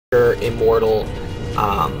Immortal,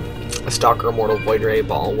 a Stalker Immortal Void Ray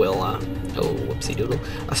Ball will, oh, whoopsie doodle,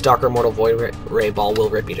 a Stalker Immortal Void Ray Ball will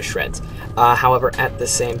rip you to shreds. However, at the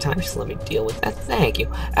same time, just let me deal with that, thank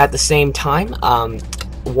you. At the same time,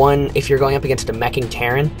 if you're going up against a meching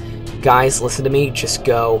Terran, guys, listen to me, just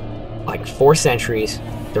go, like, 4 sentries,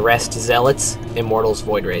 the rest Zealots, Immortals,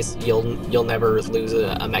 Void Rays. You'll never lose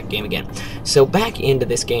a mech game again. So back into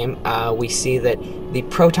this game, we see that the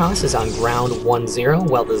Protoss is on ground 1-0,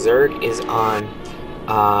 while the Zerg is on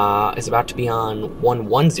is about to be on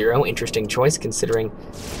 1-1-0. Interesting choice, considering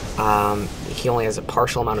he only has a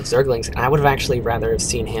partial amount of Zerglings, and I would have actually rather have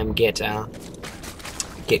seen him get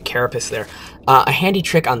Carapace there. A handy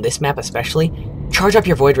trick on this map especially, charge up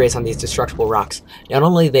your Void Rays on these destructible rocks. Not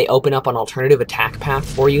only do they open up an alternative attack path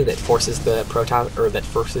for you that forces the Protoss, or that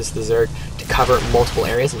forces the Zerg to cover multiple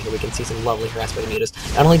areas, and here we can see some lovely harass by the mutas.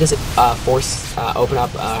 Not only does it open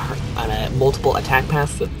up a multiple attack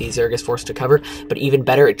path that the Zerg is forced to cover, but even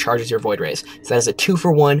better, it charges your Void Rays. So that is a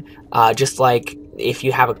 2-for-1, just like if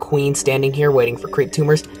you have a queen standing here waiting for creep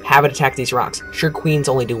tumors, have it attack these rocks. Sure, queens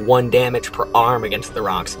only do 1 damage per arm against the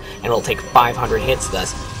rocks, and it'll take 500 hits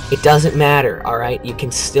thus. It doesn't matter, alright? You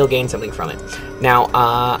can still gain something from it. Now,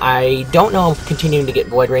 I don't know of continuing to get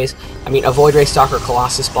Void Rays. I mean, a Void Ray Stalker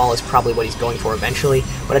Colossus Ball is probably what he's going for eventually,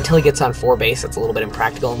 but until he gets on 4 base, that's a little bit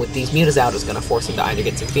impractical, and with these mutas out, it's going to force him to either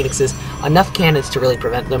get some Phoenixes, enough cannons to really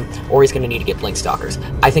prevent them, or he's going to need to get Blink Stalkers.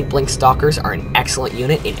 I think Blink Stalkers are an excellent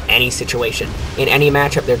unit in any situation. In any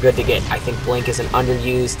matchup, they're good to get. I think Blink is an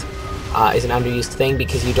underused thing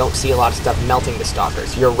because you don't see a lot of stuff melting the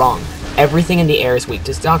Stalkers. You're wrong. Everything in the air is weak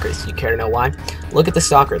to Stalkers. You care to know why? Look at the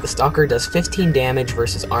Stalker. The Stalker does 15 damage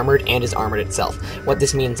versus armored and is armored itself. What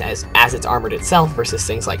this means is, as it's armored itself versus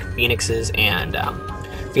things like Phoenixes and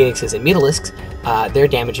Mutalisks, their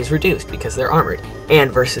damage is reduced because they're armored,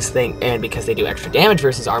 and because they do extra damage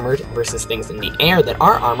versus armored versus things in the air that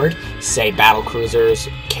are armored, say battle cruisers,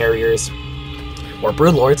 carriers, or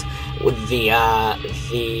broodlords.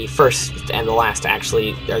 The first and the last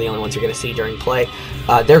actually are the only ones you're going to see during play.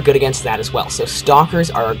 They're good against that as well. So Stalkers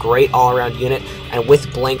are a great all-around unit, and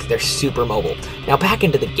with Blink, they're super mobile. Now back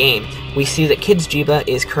into the game, we see that Kid's Jiba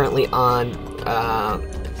is currently on.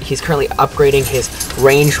 He's currently upgrading his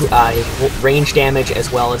range damage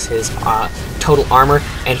as well as his total armor,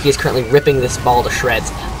 and he is currently ripping this ball to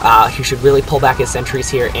shreds. He should really pull back his sentries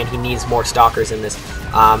here, and he needs more Stalkers in this.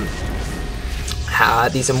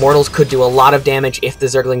 These Immortals could do a lot of damage if the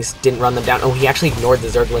Zerglings didn't run them down. Oh, he actually ignored the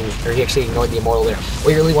Zergling, or he actually ignored the Immortal there.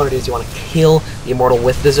 What you really want to do is you want to kill the Immortal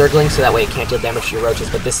with the Zergling, so that way it can't deal damage to your roaches.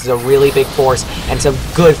 But this is a really big force, and some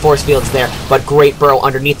good force fields there, but great burrow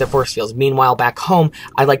underneath the force fields. Meanwhile, back home,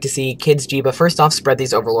 I'd like to see Kid's Jiba, first off, spread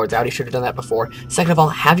these Overlords out. He should have done that before. Second of all,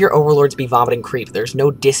 have your Overlords be vomiting creep. There's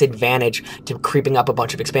no disadvantage to creeping up a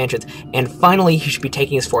bunch of expansions. And finally, he should be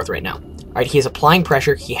taking his 4th right now. Alright, he is applying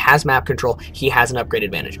pressure, he has map control, he has an upgrade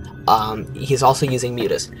advantage. He's also using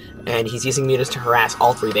Mutas, and he's using Mutas to harass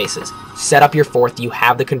all 3 bases. Set up your 4th, you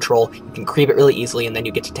have the control, you can creep it really easily, and then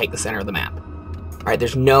you get to take the center of the map. Alright,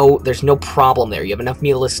 there's no problem there. You have enough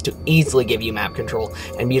Mutalisks to easily give you map control,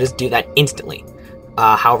 and Mutas do that instantly.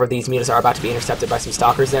 However, these Mutas are about to be intercepted by some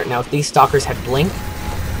Stalkers there. Now, if these Stalkers had Blink,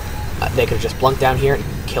 they could have just blunked down here and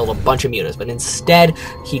killed a bunch of mutas, but instead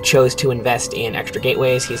he chose to invest in extra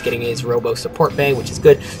gateways. He's getting his Robo support bay, which is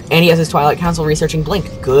good, and he has his Twilight Council researching Blink.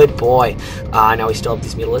 Good boy. Now we still have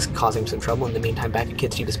these Mutalisks causing some trouble. In the meantime, back at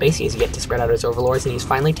Kid's Jiba space, he has yet to spread out his Overlords, and he's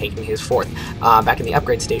finally taking his 4th. Back in the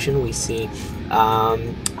upgrade station, we see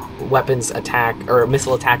weapons attack, or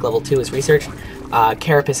missile attack level 2 is researched.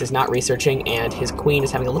 Carapace is not researching, and his queen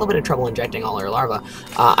is having a little bit of trouble injecting all her larvae.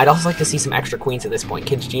 I'd also like to see some extra queens at this point.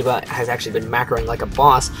 Kid's Jiba has actually been macroing like a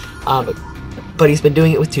boss, but he's been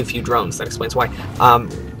doing it with too few drones. That explains why.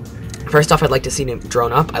 First off, I'd like to see him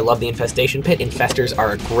drone up. I love the Infestation Pit. Infestors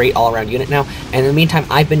are a great all-around unit now, and in the meantime,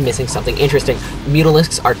 I've been missing something interesting.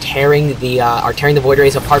 Mutalisks are tearing the Void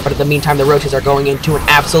Rays apart, but in the meantime, the Roaches are going into an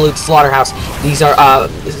absolute slaughterhouse. These are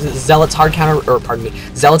Zealots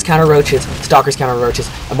Zealots counter Roaches, Stalkers counter Roaches,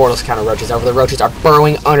 Immortals counter Roaches. However, the Roaches are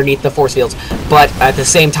burrowing underneath the force fields, but at the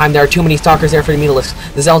same time, there are too many Stalkers there for the Mutalisks.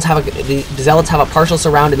 The Zealots have a partial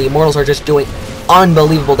surround, and the Immortals are just doing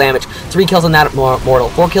unbelievable damage. 3 kills on that Immortal,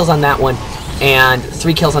 4 kills on that one, and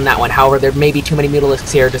 3 kills on that one. However, there may be too many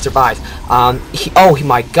Mutalisks here to survive. Oh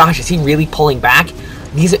my gosh, is he really pulling back?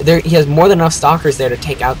 He has more than enough Stalkers there to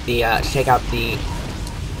take out the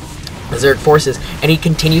Zerg forces, and he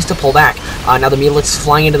continues to pull back. Now the Mutalisks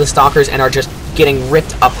flying into the Stalkers and are just getting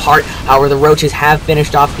ripped apart. However, the Roaches have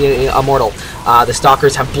finished off the Immortal. The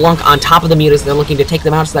Stalkers have Blunk on top of the Mutas. They're looking to take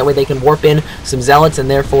them out so that way they can warp in some Zealots and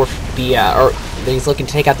therefore be, or he's looking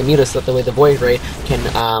to take out the Muta so that the way the Void Ray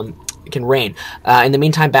can reign. In the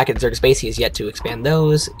meantime, back at Zerg's base, he has yet to expand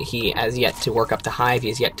those. He has yet to work up to Hive. He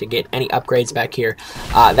has yet to get any upgrades back here.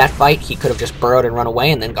 That fight, he could have just burrowed and run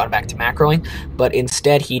away and then gone back to macroing, but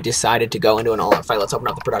instead he decided to go into an all-out fight. Let's open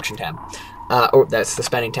up the production tab. Or that's the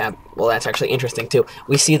spending tab. Well, that's actually interesting too.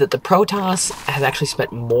 We see that the Protoss has actually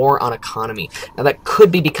spent more on economy. Now that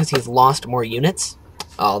could be because he's lost more units,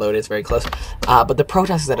 although it is very close. But the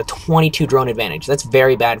Protoss is at a 22 drone advantage. That's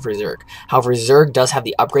very bad for Zerg. However, Zerg does have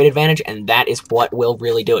the upgrade advantage, and that is what will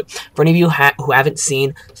really do it. For any of you who haven't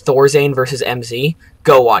seen Thorzane versus MZ,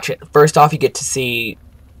 go watch it. First off, you get to see...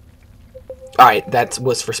 Alright, that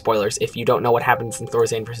was for spoilers. If you don't know what happens in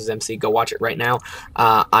Thorzane versus MC, go watch it right now.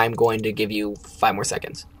 I'm going to give you 5 more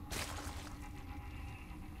seconds.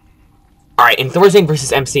 Alright, in Thorzane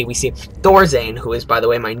versus MC, we see Thorzane, who is, by the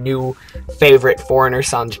way, my new favorite foreigner,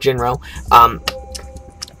 sans Jinro.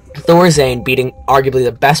 Thorzane beating arguably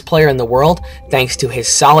the best player in the world thanks to his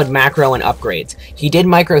solid macro and upgrades. He did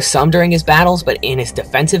micro some during his battles, but in his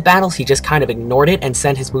defensive battles, he just kind of ignored it and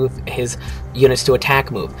sent his units to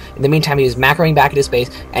attack move. In the meantime, he was macroing back at his base,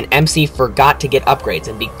 and MC forgot to get upgrades,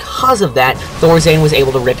 and because of that, Thorzane was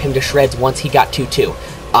able to rip him to shreds once he got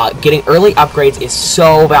 2-2. Getting early upgrades is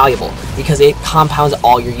so valuable because it compounds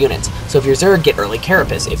all your units. So if you're Zerg, get early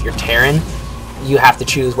Carapace. If you're Terran, you have to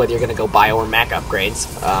choose whether you're going to go bio or mech upgrades.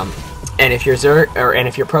 And if you're Zerg, and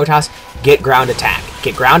if you're Protoss, get ground attack.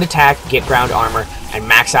 Get ground attack, get ground armor, and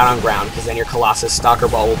max out on ground, because then your Colossus Stalker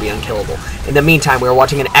Ball will be unkillable. In the meantime, we are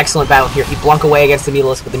watching an excellent battle here. He blunk away against the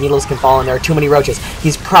Mutalisk, but the Mutalisk can fall, and there are too many roaches.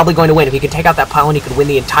 He's probably going to win. If he could take out that pylon, he could win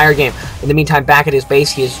the entire game. In the meantime, back at his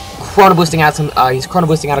base, he is chrono boosting out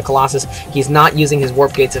a Colossus. He's not using his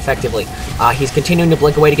warp gates effectively. He's continuing to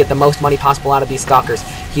blink away to get the most money possible out of these Stalkers.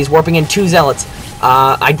 He's warping in 2 Zealots.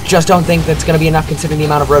 I just don't think that's going to be enough considering the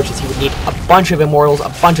amount of roaches. He would need a bunch of Immortals, a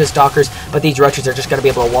bunch of Stalkers, but these roaches are just going to be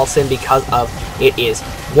able to waltz in because of it is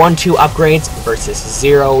 1-2 upgrades versus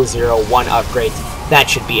 0-0-1 upgrades. That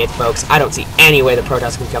should be it, folks. I don't see any way the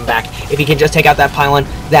Protoss can come back. If he can just take out that pylon,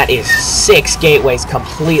 that is 6 gateways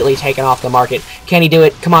completely taken off the market. Can he do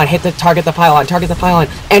it? Come on, target the pylon,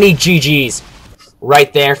 and he GG's.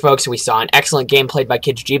 Right there, folks, we saw an excellent game played by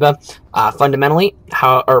Kijiba, fundamentally,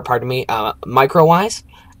 micro-wise,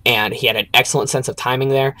 and he had an excellent sense of timing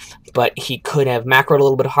there, but he could have macroed a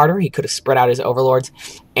little bit harder, he could have spread out his overlords,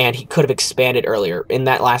 and he could have expanded earlier. In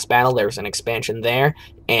that last battle, there was an expansion there,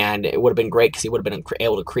 and it would have been great because he would have been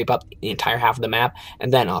able to creep up the entire half of the map,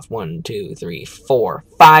 and then off 1, 2, 3, 4,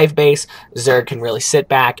 5 base, Zerg can really sit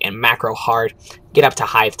back and macro hard, get up to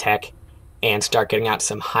Hive Tech, and start getting out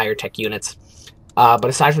some higher tech units. But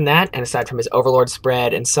aside from that, and aside from his Overlord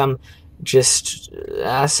spread and some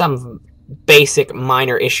basic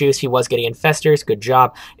minor issues, he was getting Infestors. Good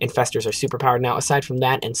job. Infestors are superpowered now. Aside from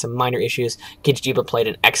that and some minor issues, Kijiba played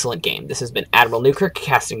an excellent game. This has been Admiral Newkirk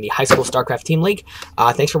casting the High School StarCraft Team League.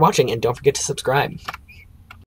 Thanks for watching, and don't forget to subscribe.